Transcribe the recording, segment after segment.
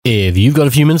If you've got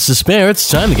a few minutes to spare, it's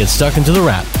time to get stuck into the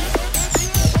wrap.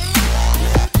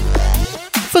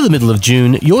 For the middle of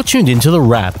June, you're tuned into The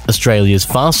Wrap, Australia's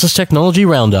fastest technology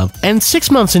roundup. And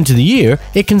 6 months into the year,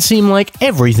 it can seem like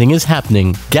everything is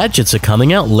happening. Gadgets are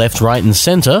coming out left, right and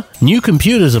centre, new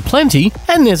computers are plenty,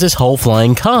 and there's this whole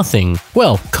flying car thing.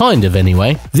 Well, kind of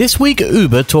anyway. This week,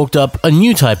 Uber talked up a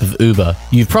new type of Uber.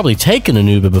 You've probably taken an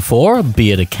Uber before,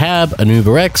 be it a cab, an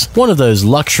UberX, one of those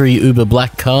luxury Uber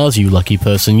black cars, you lucky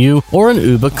person you, or an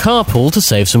Uber carpool to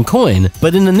save some coin.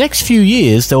 But in the next few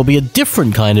years, there will be a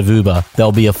different kind of Uber.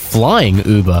 There'll be a flying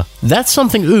Uber. That's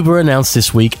something Uber announced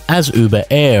this week as Uber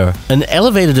Air, an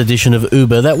elevated edition of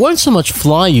Uber that won't so much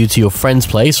fly you to your friend's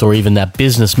place or even that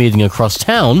business meeting across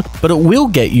town, but it will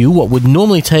get you what would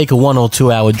normally take a 1 or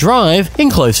 2 hour drive in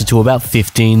closer to about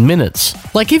 15 minutes.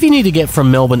 Like if you need to get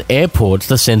from Melbourne Airport to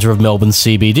the centre of Melbourne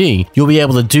CBD, you'll be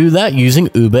able to do that using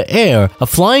Uber Air, a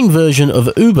flying version of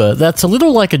Uber that's a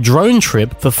little like a drone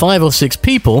trip for 5 or 6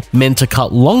 people meant to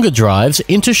cut longer drives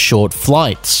into short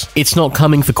flights. It's not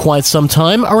coming for quite some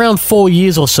time, around 4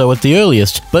 years or so at the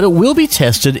earliest, but it will be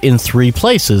tested in 3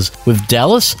 places, with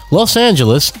Dallas, Los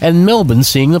Angeles, and Melbourne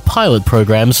seeing the pilot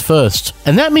programs first.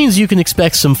 And that means you can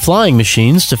expect some flying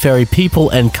machines to ferry people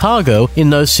and cargo in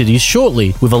those cities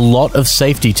shortly, with a lot of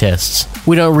safety tests.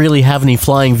 We don't really have any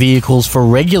flying vehicles for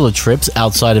regular trips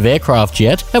outside of aircraft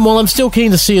yet, and while I'm still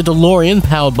keen to see a DeLorean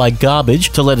powered by garbage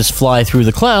to let us fly through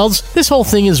the clouds, this whole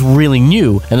thing is really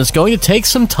new, and it's going to take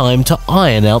some time to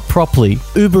iron out properly.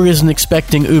 Uber isn't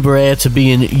expecting Uber Air to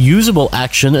be in usable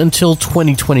action until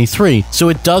 2023, so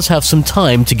it does have some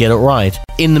time to get it right.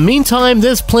 In the meantime,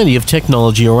 there's plenty of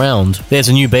technology around. There's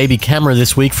a new baby camera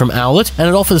this week from Owlet, and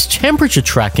it offers temperature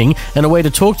tracking and a way to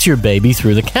talk to your baby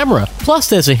through the camera. Plus,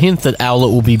 there's a hint that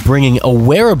Owlet will be bringing a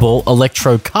wearable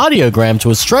electrocardiogram to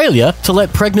Australia to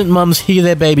let pregnant mums hear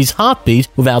their baby's heartbeat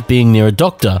without being near a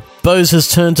doctor. Bose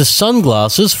has turned to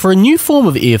sunglasses for a new form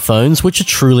of earphones which are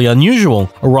truly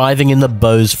unusual, arriving in the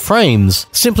Bose frames.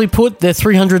 Simply put, they're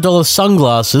 $300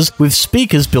 sunglasses with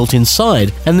speakers built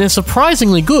inside, and they're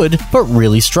surprisingly good, but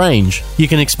really strange. You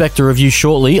can expect a review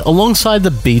shortly alongside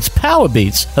the Beats Power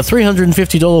Beats, a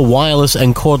 $350 wireless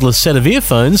and cordless set of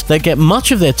earphones that get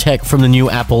much of their tech from the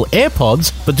new Apple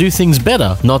AirPods, but do things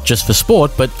better, not just for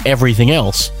sport, but everything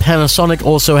else. Panasonic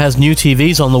also has new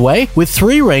TVs on the way, with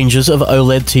 3 ranges of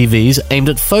OLED TVs aimed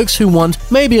at folks who want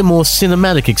maybe a more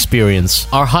cinematic experience.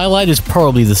 Our highlight is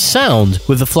probably the sound,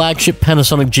 with the flagship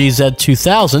Panasonic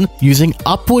GZ2000 using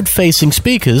upward-facing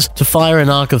speakers to fire an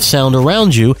arc of sound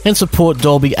around you and support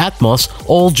Dolby Atmos,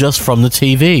 all just from the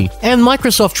TV. And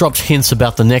Microsoft dropped hints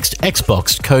about the next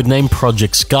Xbox, codenamed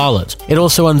Project Scarlet. It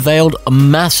also unveiled a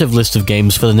massive list of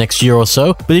games for the next year or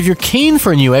so, but if you're keen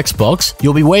for a new Xbox,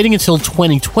 you'll be waiting until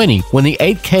 2020, when the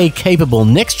 8K-capable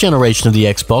next generation of the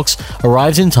Xbox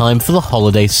arrives in time for the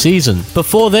holiday season.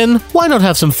 Before then, why not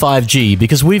have some 5G,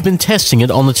 because we've been testing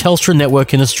it on the Telstra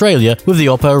network in Australia with the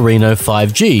Oppo Reno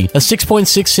 5G, a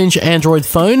 6.6-inch Android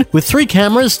phone with 3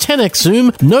 cameras, 10x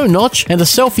zoom, no notch, and a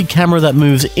selfie camera that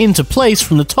moves into place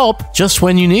from the top just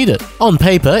when you need it. On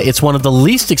paper, it's one of the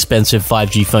least expensive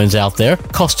 5G phones out there,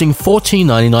 costing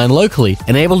 $14.99 locally,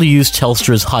 and able to use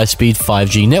Telstra's high-speed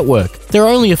 5G network. There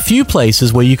are only a few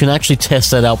places where you can actually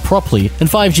test that out properly, and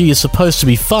 5G is supposed to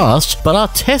be fast, but our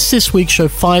tests this week show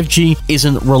 5G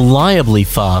isn't reliably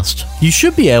fast. You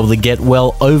should be able to get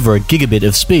well over a gigabit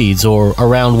of speeds, or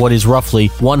around what is roughly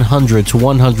 100 to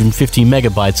 150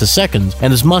 megabytes a second,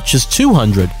 and as much as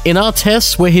 200. In our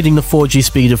tests, we're hitting the 4G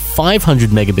speed of 500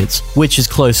 megabits, which is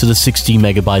closer to 60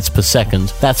 megabytes per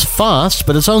second. That's fast,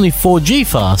 but it's only 4G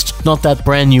fast, not that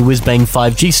brand new whiz-bang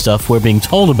 5G stuff we're being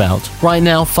told about. Right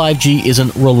now, 5G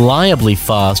isn't reliably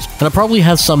fast, and it probably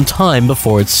has some time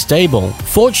before it's stable.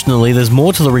 Fortunately, there's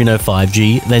more to the Reno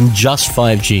 5G than just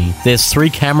 5G. There's 3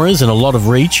 cameras and a lot of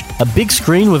reach, a big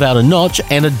screen without a notch,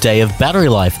 and a day of battery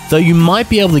life, though you might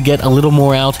be able to get a little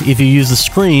more out if you use the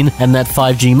screen and that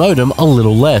 5G modem a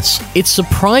little less. It's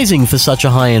surprising for such a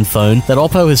high-end phone that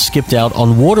Oppo has skipped out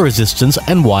on water resistance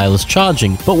and wireless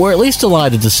charging, but we're at least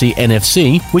delighted to see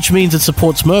NFC, which means it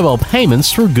supports mobile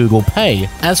payments through Google Pay.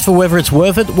 As for whether it's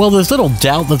worth it, well, there's little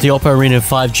doubt that the Oppo Reno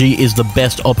 5G is the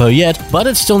best Oppo yet, but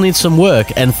it still needs some work,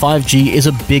 and 5G is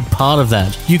a big part of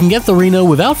that. You can get the Reno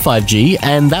without 5G,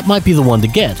 and that might be the one to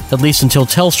get, at least until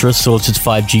Telstra sorts its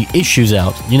 5G issues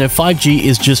out. 5G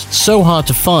is just so hard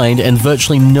to find and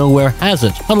virtually nowhere has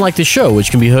it, unlike the show, which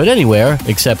can be heard anywhere,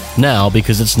 except now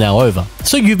because it's now over.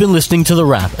 So you've been listening to The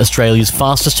Wrap, Australia's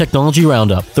fastest technology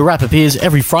roundup. The Wrap appears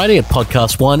every Friday at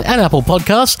Podcast One and Apple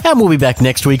Podcasts, and we'll be back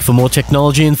next week for more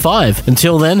technology in 5.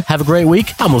 Until then, have a great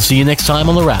week, and we'll see you next time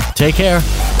on The Wrap. Take care.